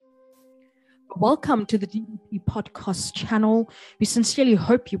Welcome to the DDP podcast channel. We sincerely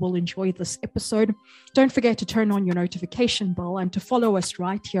hope you will enjoy this episode. Don't forget to turn on your notification bell and to follow us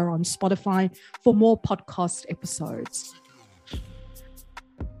right here on Spotify for more podcast episodes.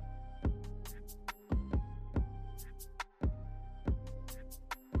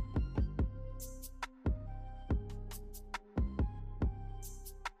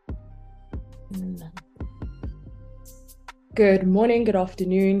 Good morning, good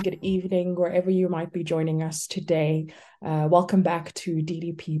afternoon, good evening, wherever you might be joining us today. Welcome back to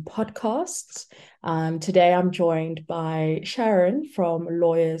DDP Podcasts. Today I'm joined by Sharon from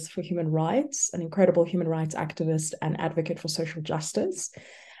Lawyers for Human Rights, an incredible human rights activist and advocate for social justice.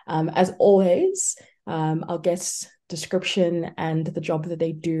 As always, our guest's description and the job that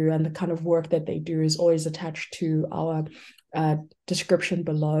they do and the kind of work that they do is always attached to our description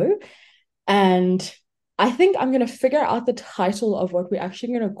below. And I think I'm going to figure out the title of what we're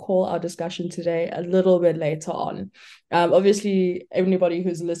actually going to call our discussion today a little bit later on. Obviously, anybody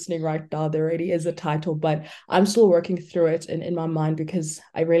who's listening right now, there already is a title, but I'm still working through it in my mind because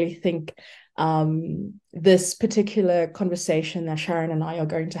I really think this particular conversation that Sharon and I are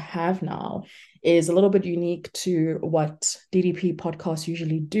going to have now is a little bit unique to what DDP podcasts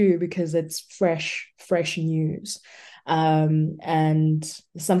usually do because it's fresh news and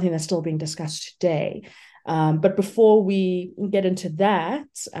something that's still being discussed today. But before we get into that,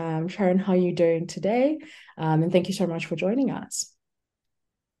 Sharon, how are you doing today? And thank you so much for joining us.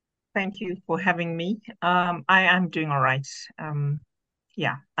 Thank you for having me. I am doing all right. Under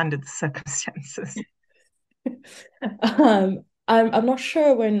the circumstances. I'm not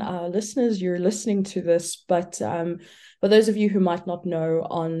sure when listeners you're listening to this, but for those of you who might not know,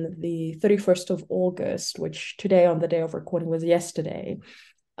 on the 31st of August, which today on the day of recording was yesterday,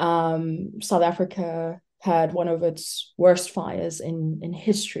 South Africa had one of its worst fires in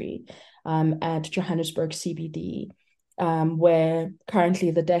history at Johannesburg CBD, where currently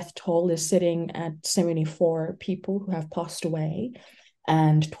the death toll is sitting at 74 people who have passed away,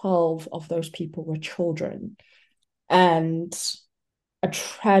 and 12 of those people were children. And a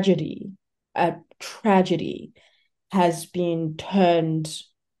tragedy has been turned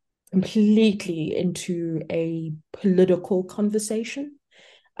completely into a political conversation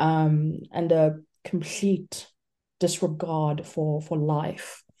and a complete disregard for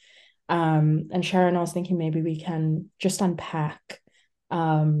life. And Sharon, I was thinking maybe we can just unpack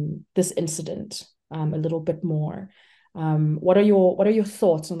this incident a little bit more. What are your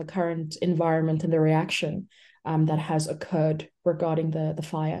thoughts on the current environment and the reaction that has occurred regarding the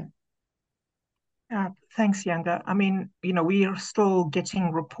fire? Thanks, Yanga. I mean, we are still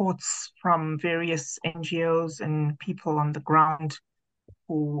getting reports from various NGOs and people on the ground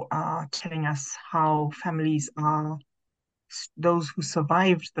who are telling us how families are, those who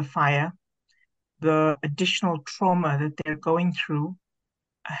survived the fire, the additional trauma that they're going through,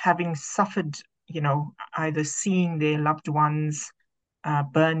 having suffered, either seeing their loved ones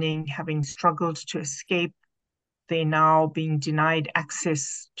burning, having struggled to escape. They're now being denied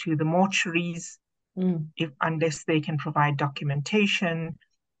access to the mortuaries unless they can provide documentation.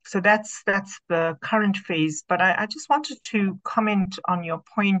 So that's the current phase. But I just wanted to comment on your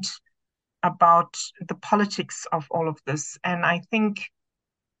point about the politics of all of this. And I think,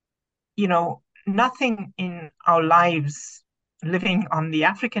 nothing in our lives living on the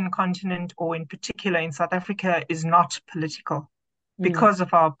African continent or in particular in South Africa is not political because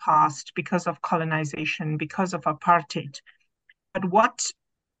of our past, because of colonization, because of apartheid. But what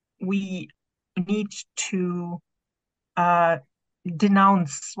we need to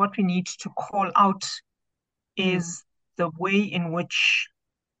denounce, what we need to call out is the way in which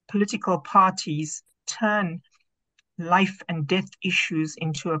political parties turn life and death issues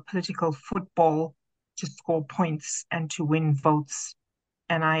into a political football to score points and to win votes.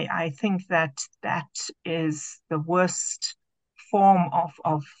 And I think that is the worst form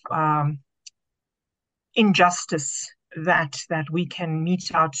of injustice that we can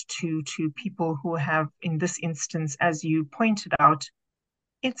mete out to people who have, in this instance, as you pointed out,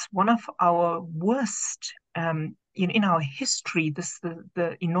 it's one of our worst in our history.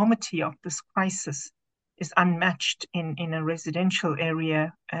 The enormity of this crisis is unmatched in a residential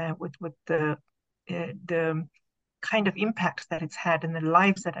area with the kind of impact that it's had and the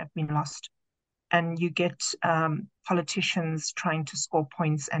lives that have been lost. And you get politicians trying to score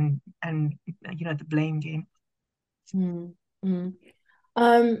points and the blame game. Sharon,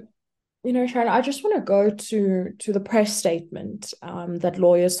 I just want to go to the press statement that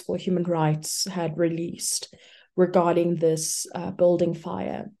Lawyers for Human Rights had released regarding this building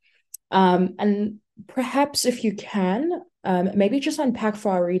fire. And perhaps if you can, maybe just unpack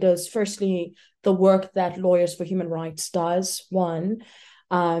for our readers, firstly, the work that Lawyers for Human Rights does, one,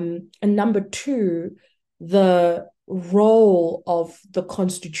 and number two, the role of the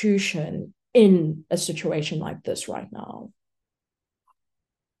Constitution in a situation like this right now.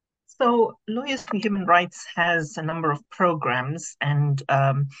 So, Lawyers for Human Rights has a number of programs, and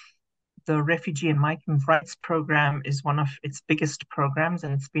the Refugee and Migrant Rights Program is one of its biggest programs,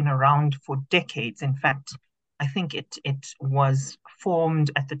 and it's been around for decades. In fact, I think it was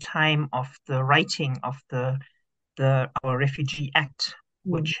formed at the time of the writing of our Refugee Act,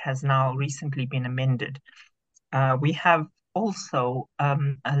 which has now recently been amended. We have also a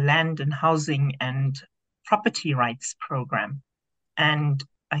land and housing and property rights program. And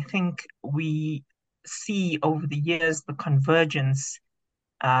I think we see over the years the convergence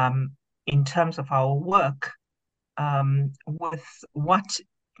in terms of our work with what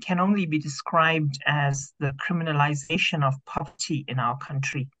can only be described as the criminalization of poverty in our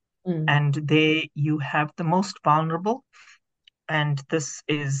country. And there you have the most vulnerable, and this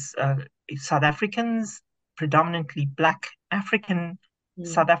is South Africans, predominantly Black African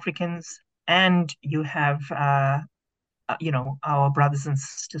South Africans, and you have our brothers and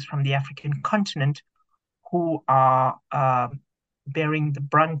sisters from the African continent who are bearing the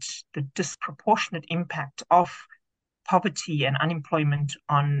brunt, the disproportionate impact of poverty and unemployment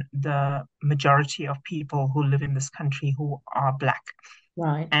on the majority of people who live in this country who are Black.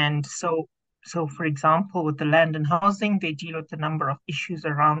 Right. And so, for example, with the land and housing, they deal with a number of issues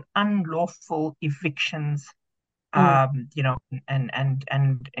around unlawful evictions, and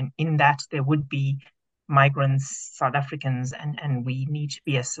in that there would be migrants, South Africans, and we need to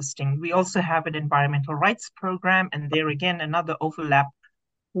be assisting. We also have an environmental rights program, and there again, another overlap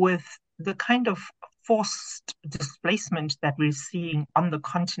with the kind of forced displacement that we're seeing on the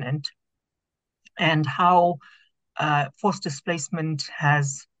continent, and how forced displacement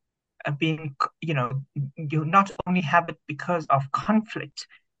has been, you not only have it because of conflict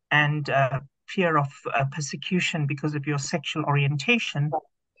and fear of persecution because of your sexual orientation,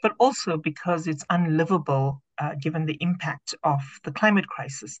 but also because it's unlivable given the impact of the climate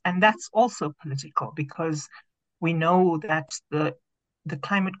crisis. And that's also political, because we know that the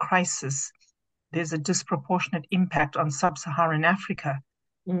climate crisis, there's a disproportionate impact on sub-Saharan Africa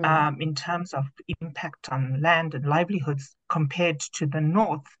in terms of the impact on land and livelihoods compared to the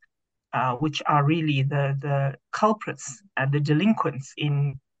North, which are really the culprits and the delinquents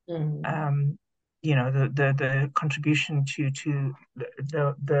in the contribution to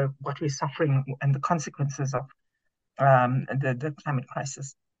the what we're suffering and the consequences of the climate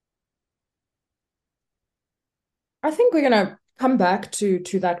crisis. I think we're gonna come back to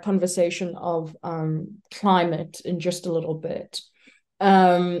that conversation of climate in just a little bit,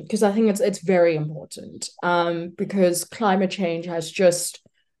 because I think it's very important, because climate change has just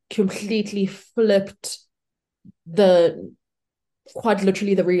completely flipped quite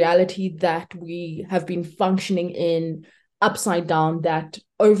literally the reality that we have been functioning in upside down, that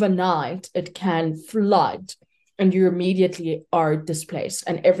overnight it can flood and you immediately are displaced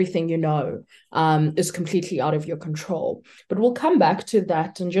and everything is completely out of your control. But we'll come back to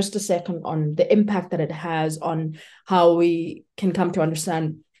that in just a second, on the impact that it has on how we can come to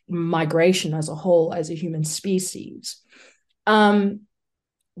understand migration as a whole, as a human species.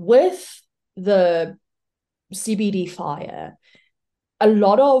 With the CBD fire, a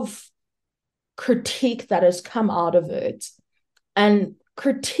lot of critique that has come out of it, and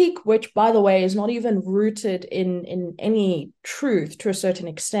critique which, by the way, is not even rooted in any truth to a certain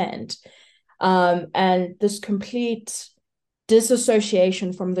extent, and this complete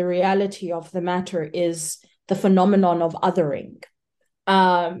disassociation from the reality of the matter is the phenomenon of othering.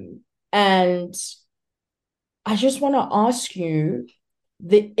 And I just want to ask you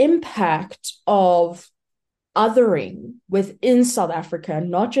the impact of othering within South Africa,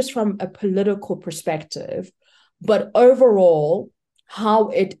 not just from a political perspective, but overall, how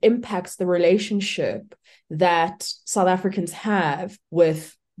it impacts the relationship that South Africans have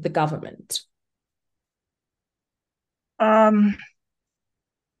with the government. I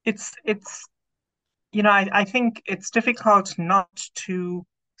think it's difficult not to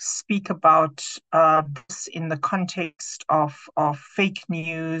speak about this in the context of fake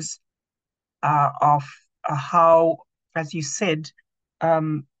news, of how, as you said,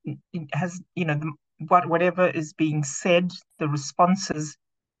 it has, whatever is being said, the responses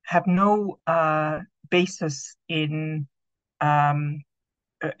have no basis in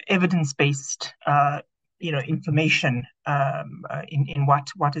evidence-based, information in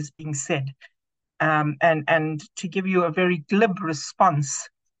what is being said. And to give you a very glib response,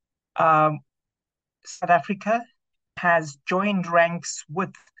 South Africa has joined ranks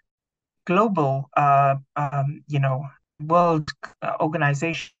with global, world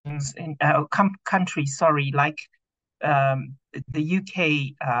organizations in countries, sorry, like the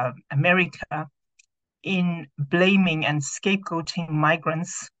UK, America, in blaming and scapegoating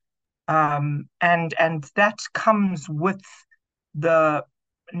migrants, and that comes with the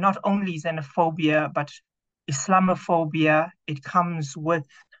not only xenophobia but Islamophobia. It comes with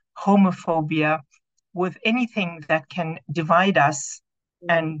homophobia, with anything that can divide us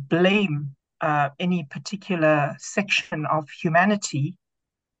and blame any particular section of humanity.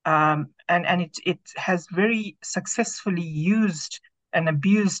 And it has very successfully used and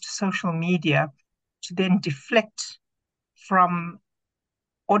abused social media to then deflect from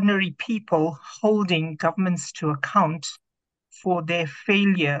ordinary people holding governments to account for their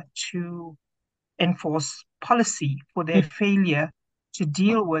failure to enforce policy, for their failure to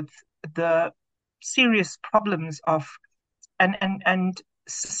deal with the serious problems of and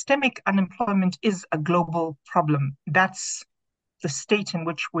systemic unemployment is a global problem. That's the state in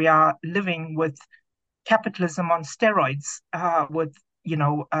which we are living, with capitalism on steroids, with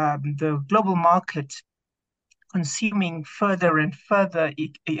the global market consuming further and further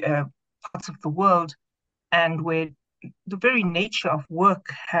parts of the world, and where the very nature of work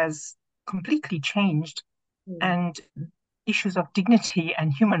has completely changed, and issues of dignity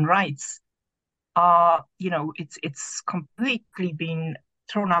and human rights are, it's completely been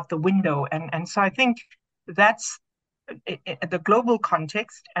thrown out the window. And so I think that's the global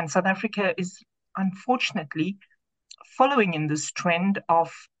context, and South Africa is unfortunately following in this trend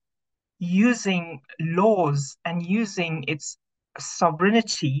of using laws and using its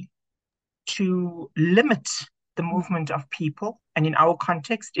sovereignty to limit the movement of people. And in our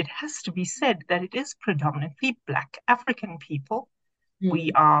context, it has to be said that it is predominantly Black African people.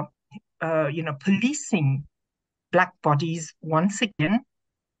 We are, policing Black bodies once again.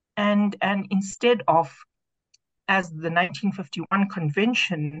 And instead of, as the 1951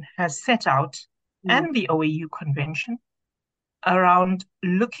 Convention has set out, and the OAU Convention, around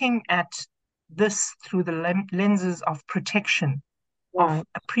looking at this through the lenses of protection, of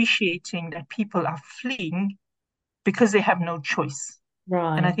appreciating that people are fleeing because they have no choice.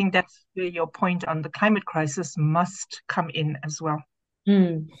 And I think that's where your point on the climate crisis must come in as well.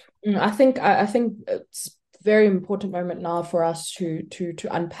 I think it's a very important moment now for us to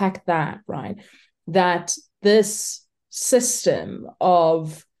unpack that, right? That this system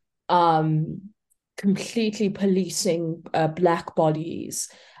of completely policing Black bodies,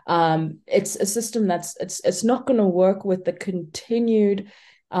 it's a system that's it's not going to work with the continued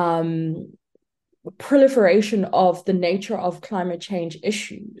proliferation of the nature of climate change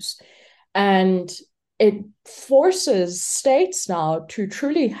issues. And it forces states now to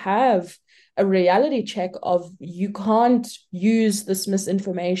truly have a reality check of, you can't use this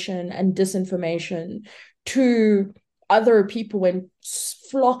misinformation and disinformation to other people when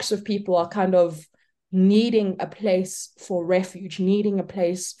flocks of people are kind of needing a place for refuge, needing a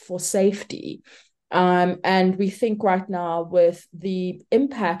place for safety. And we think right now, with the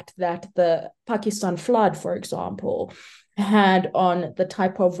impact that the Pakistan flood, for example, had on the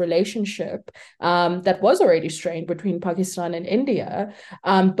type of relationship that was already strained between Pakistan and India,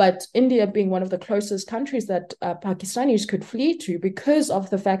 but India being one of the closest countries that Pakistanis could flee to, because of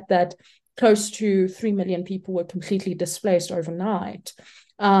the fact that close to 3 million people were completely displaced overnight.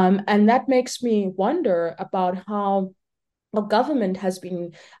 And that makes me wonder about how our government has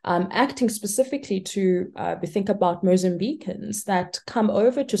been acting specifically to think about Mozambicans that come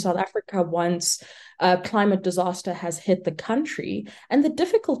over to South Africa once a climate disaster has hit the country, and the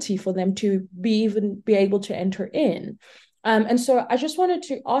difficulty for them to be able to enter in. And so I just wanted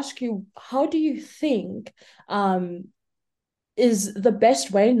to ask you, how do you think is the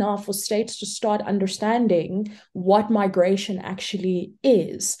best way now for states to start understanding what migration actually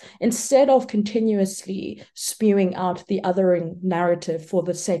is, instead of continuously spewing out the othering narrative for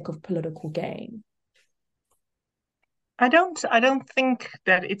the sake of political gain? I don't think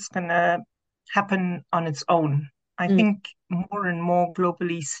that it's gonna happen on its own. I think more and more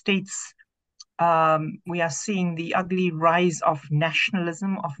globally, states, we are seeing the ugly rise of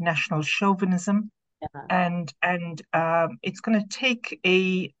nationalism, of national chauvinism. And it's going to take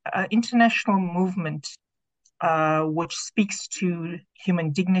a international movement which speaks to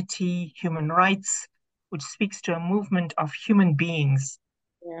human dignity, human rights, which speaks to a movement of human beings,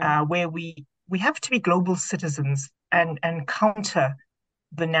 where we have to be global citizens and counter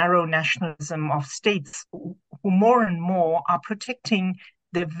the narrow nationalism of states who more and more are protecting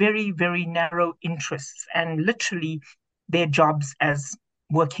their very, very narrow interests and literally their jobs as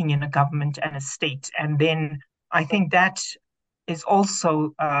working in a government and a state. And then I think that is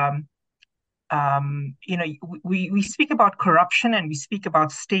also, we speak about corruption and we speak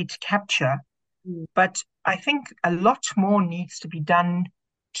about state capture, but I think a lot more needs to be done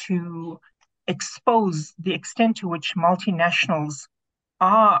to expose the extent to which multinationals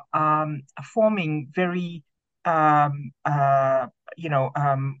are forming very, I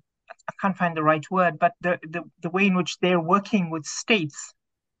can't find the right word, but the way in which they're working with states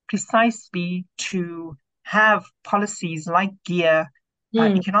precisely to have policies like GEAR,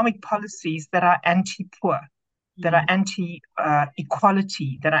 economic policies that are anti-poor, that are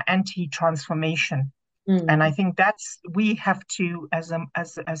anti-equality, that are anti-transformation. And I think we have to,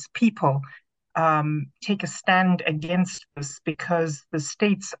 as people, take a stand against this, because the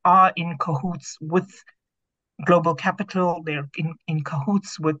states are in cahoots with global capital. They're in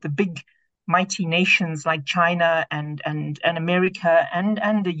cahoots with the big, mighty nations like China and America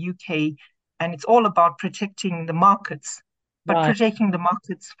and the UK. And it's all about protecting the markets, but Right. protecting the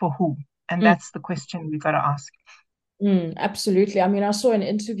markets for who? And that's the question we've got to ask. Absolutely. I mean, I saw an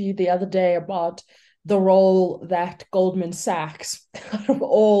interview the other day about the role that Goldman Sachs, out of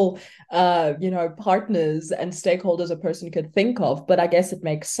all, partners and stakeholders a person could think of, but I guess it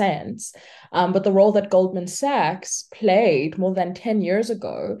makes sense. But the role that Goldman Sachs played more than 10 years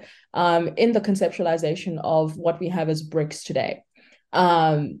ago in the conceptualization of what we have as BRICS today.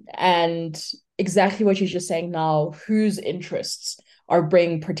 And exactly what you're just saying now, whose interests are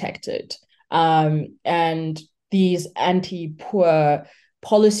being protected. And these anti-poor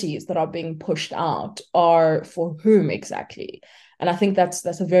policies that are being pushed out are for whom exactly? And I think that's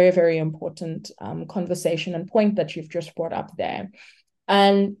a very, very important conversation and point that you've just brought up there.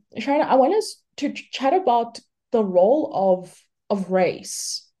 And Sharon, I want us to chat about the role of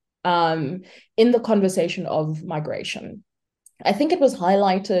race in the conversation of migration. I think it was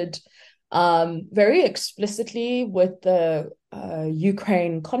highlighted very explicitly with the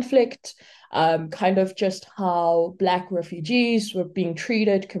Ukraine conflict, kind of just how Black refugees were being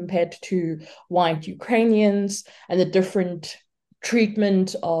treated compared to white Ukrainians, and the different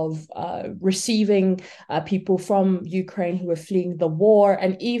treatment of receiving people from Ukraine who were fleeing the war,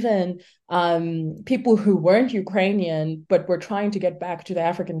 and even people who weren't Ukrainian but were trying to get back to the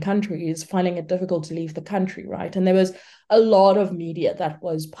African countries, finding it difficult to leave the country, right? And there was a lot of media that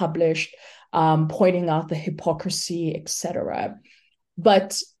was published pointing out the hypocrisy, etc.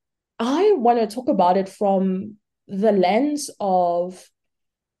 But I want to talk about it from the lens of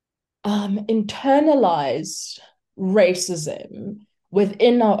internalized racism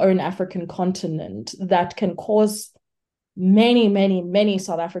within our own African continent that can cause many, many, many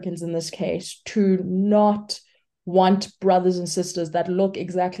South Africans in this case to not want brothers and sisters that look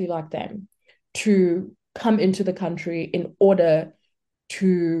exactly like them to come into the country in order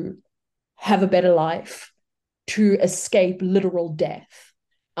to have a better life, to escape literal death.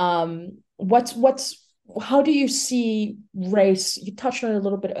 How do you see race? You touched on it a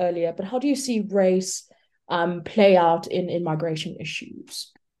little bit earlier, but how do you see race play out in migration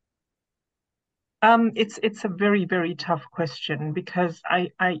issues? It's a very, very tough question, because I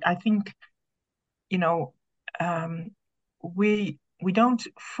think, we don't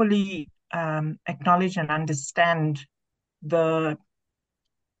fully acknowledge and understand the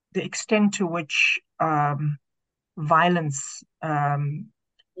extent to which violence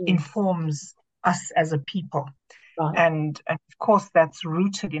informs us as a people. Right. And of course, that's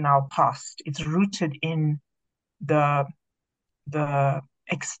rooted in our past. It's rooted in the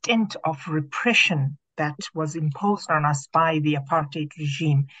extent of repression that was imposed on us by the apartheid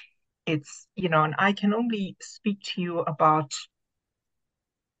regime. It's, and I can only speak to you about,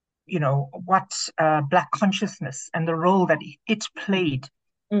 what Black consciousness and the role that it played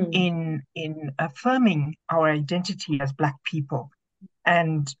in affirming our identity as Black people,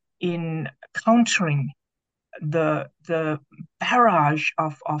 and in countering the barrage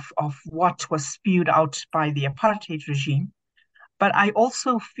of what was spewed out by the apartheid regime. But I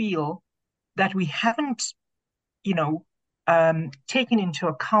also feel that we haven't, taken into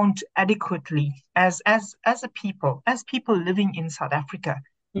account adequately as a people living in South Africa,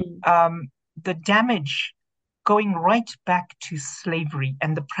 the damage going right back to slavery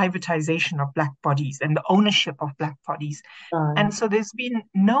and the privatization of Black bodies and the ownership of Black bodies. And so there's been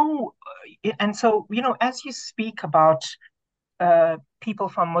and so, as you speak about people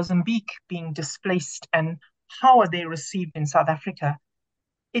from Mozambique being displaced and how are they received in South Africa,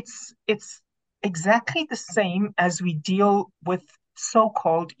 it's exactly the same as we deal with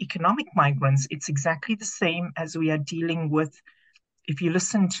so-called economic migrants. It's exactly the same as we are dealing with, if you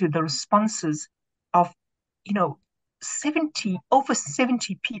listen to the responses of, over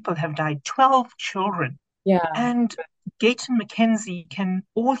 70 people have died, 12 children. Yeah. And Gayton McKenzie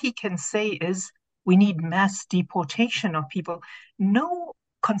all he can say is we need mass deportation of people. No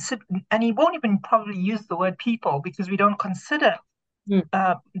consider, and he won't even probably use the word people because we don't consider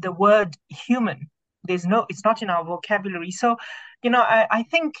Mm. the word human. It's not in our vocabulary. So, I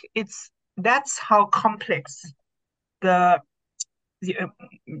think that's how complex the the,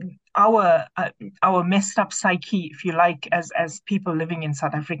 our messed up psyche, if you like, as people living in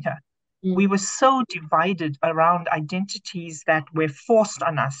South Africa. We Mm. were so divided around identities that were forced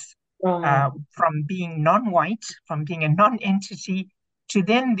on us, Right. from being non-white, from being a non-entity, to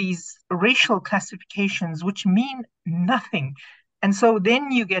then these racial classifications, which mean nothing. And so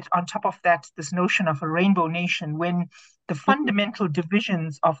then you get on top of that this notion of a rainbow nation when the fundamental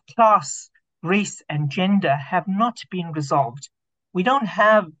divisions of class, race, and gender have not been resolved. We don't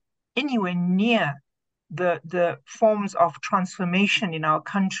have anywhere near the forms of transformation in our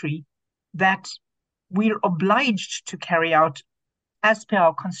country that we're obliged to carry out as per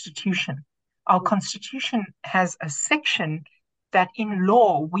our constitution. Our constitution has a section that in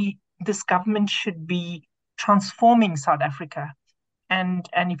law this government should be transforming South Africa. And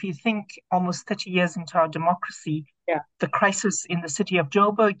if you think almost 30 years into our democracy, Yeah. the crisis in the city of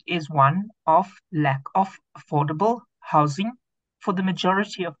Joburg is one of lack of affordable housing for the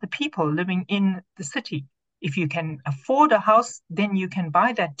majority of the people living in the city. If you can afford a house, then you can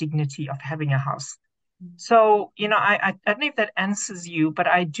buy that dignity of having a house. So, I don't know if that answers you, but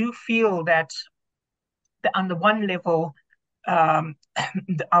I do feel that on the one level, um,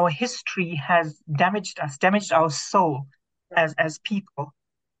 our history has damaged us, damaged our soul as people.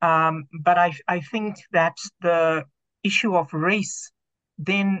 But I think that the issue of race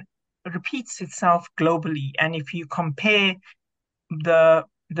then repeats itself globally. And if you compare the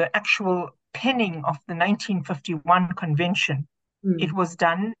actual penning of the 1951 convention, it Mm. was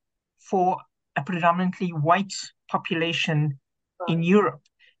done for a predominantly white population in Right. Europe.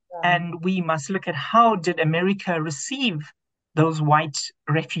 Yeah. And we must look at how did America receive those white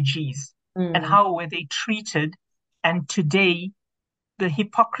refugees and Mm. how were they treated? And today, the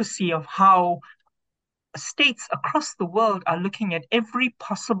hypocrisy of how states across the world are looking at every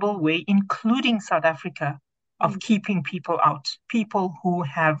possible way, including South Africa, of Mm. keeping people out, people who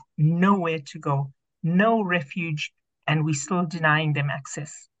have nowhere to go, no refuge, and we're still denying them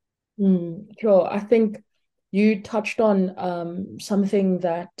access. Sure. I think you touched on something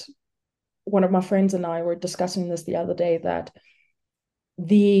that one of my friends and I were discussing this the other day, that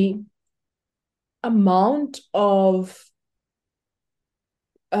the amount of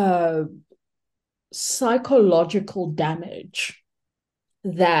uh, psychological damage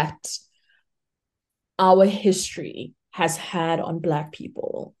that our history has had on Black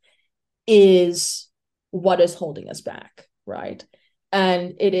people is what is holding us back, right?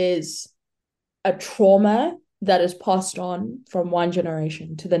 And it is a trauma that is passed on from one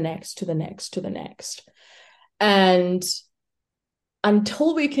generation to the next, to the next, to the next. And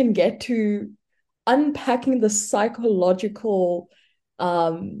until we can get to unpacking the psychological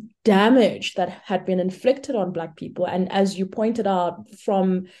damage that had been inflicted on Black people, and as you pointed out,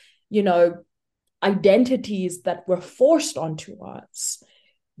 from, you know, identities that were forced onto us,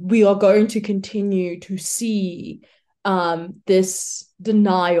 we are going to continue to see this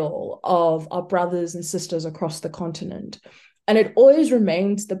denial of our brothers and sisters across the continent. And it always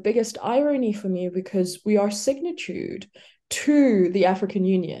remains the biggest irony for me, because we are signatured to the African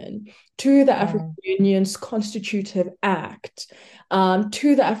Union, to the African Union's Constitutive Act,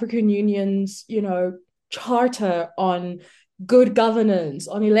 to the African Union's, you know, charter on good governance,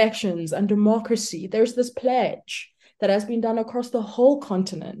 on elections and democracy. There's this pledge that has been done across the whole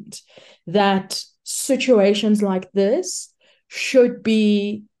continent that situations like this should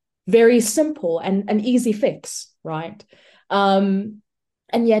be very simple and an easy fix, right? And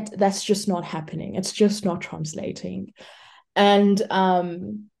yet that's just not happening. It's just not translating. And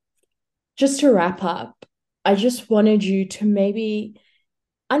just to wrap up, I just wanted you to maybe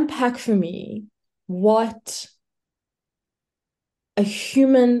unpack for me what a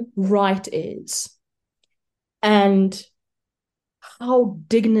human right is, and how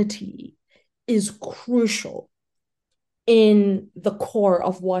dignity is crucial in the core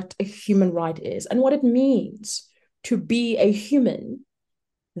of what a human right is, and what it means to be a human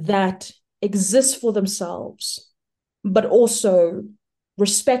that exists for themselves, but also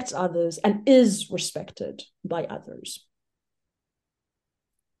respects others and is respected by others.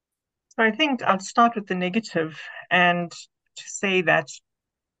 So I think I'll start with the negative and to say that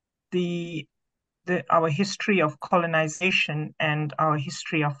the our history of colonization and our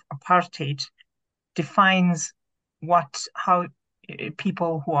history of apartheid defines how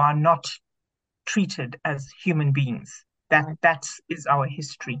people who are not treated as human beings. That is our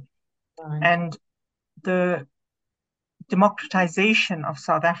history. Right. And the democratization of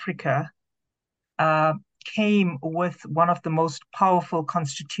South Africa came with one of the most powerful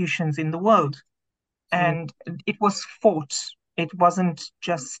constitutions in the world. And it was fought. It wasn't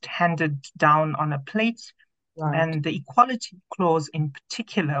just handed down on a plate. Right. And the equality clause in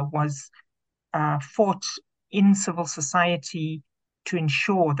particular was fought in civil society to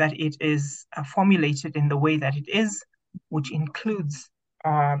ensure that it is formulated in the way that it is, which includes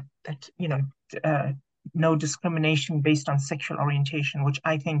that, no discrimination based on sexual orientation, which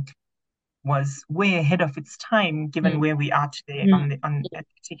I think was way ahead of its time, given where we are today,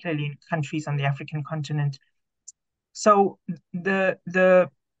 particularly in countries on the African continent. So the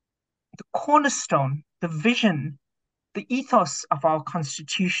cornerstone, the vision, the ethos of our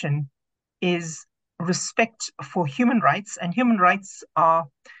constitution is respect for human rights, and human rights are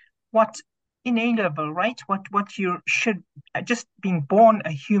what inalienable, right? What you should, just being born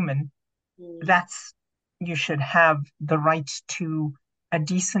a human, that's, you should have the right to a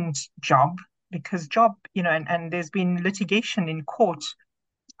decent job, because job, and there's been litigation in court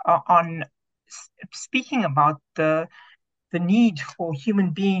on speaking about the need for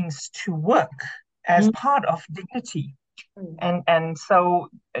human beings to work as part of dignity. And so,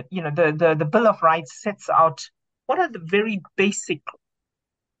 the Bill of Rights sets out what are the very basic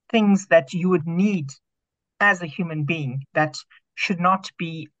things that you would need as a human being that should not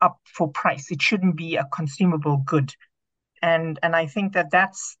be up for price. It shouldn't be a consumable good. And I think that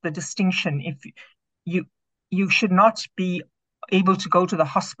that's the distinction. If you should not be able to go to the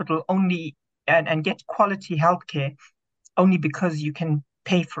hospital only and get quality healthcare only because you can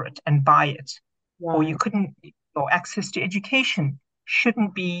pay for it and buy it. Right. Or you couldn't, or access to education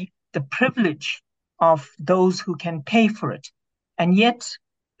shouldn't be the privilege of those who can pay for it. And yet,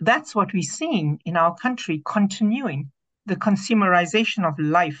 that's what we're seeing in our country, continuing the consumerization of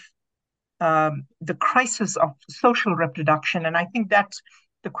life, the crisis of social reproduction. And I think that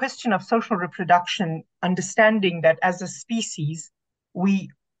the question of social reproduction, understanding that as a species, we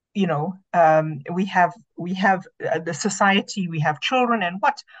have the society, we have children, and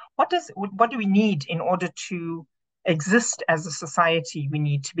what do we need in order to exist as a society? We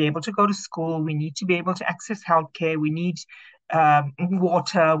need to be able to go to school, we need to be able to access healthcare, we need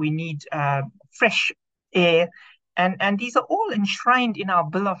water, we need fresh air, and these are all enshrined in our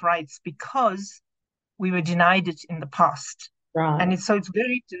Bill of Rights because we were denied it in the past. Right. And it's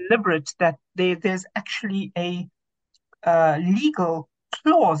very deliberate that there's actually a legal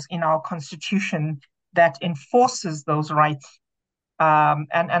clause in our constitution that enforces those rights.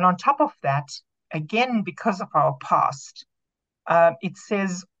 And on top of that, again, because of our past, it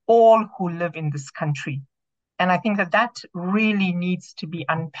says all who live in this country. And I think that really needs to be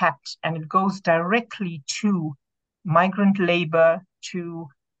unpacked, and it goes directly to migrant labor, to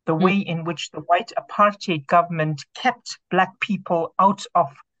the way in which the white apartheid government kept Black people out of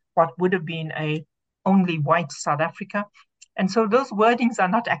what would have been a only white South Africa. And so those wordings are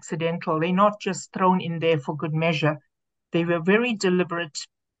not accidental. They're not just thrown in there for good measure. They were very deliberate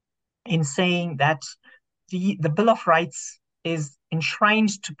in saying that the Bill of Rights is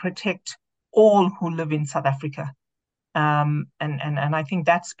enshrined to protect all who live in South Africa. And I think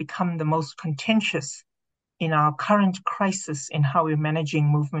that's become the most contentious in our current crisis in how we're managing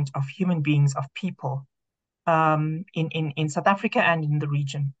movement of human beings, of people, in South Africa and in the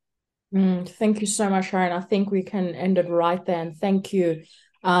region. Thank you so much, Sharon. I think we can end it right there. And thank you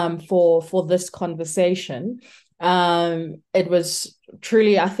for this conversation. It was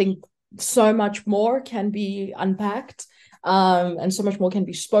truly, I think, so much more can be unpacked, and so much more can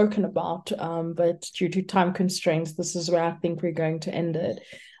be spoken about. But due to time constraints, this is where I think we're going to end it.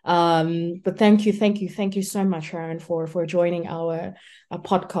 But thank you so much, Sharon, for joining our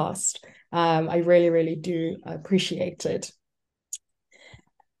podcast. I really, really do appreciate it.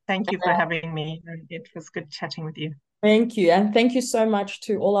 Thank you for having me. It was good chatting with you. Thank you. And thank you so much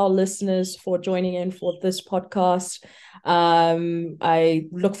to all our listeners for joining in for this podcast. I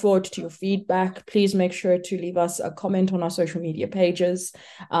look forward to your feedback. Please make sure to leave us a comment on our social media pages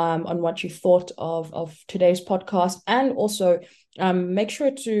on what you thought of today's podcast. And also make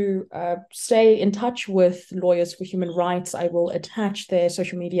sure to stay in touch with Lawyers for Human Rights. I will attach their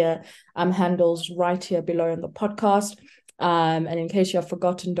social media handles right here below in the podcast. And in case you have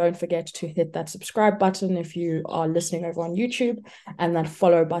forgotten, don't forget to hit that subscribe button if you are listening over on YouTube, and that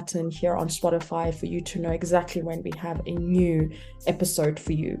follow button here on Spotify for you to know exactly when we have a new episode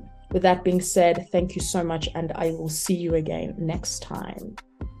for you. With that being said, thank you so much, and I will see you again next time.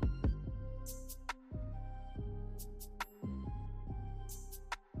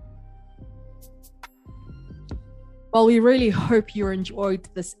 Well, we really hope you enjoyed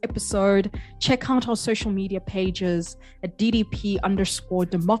this episode. Check out our social media pages at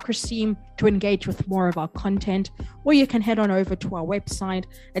DDP_democracy to engage with more of our content, or you can head on over to our website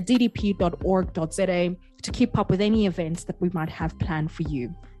at ddp.org.za to keep up with any events that we might have planned for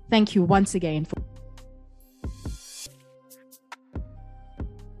you. Thank you once again for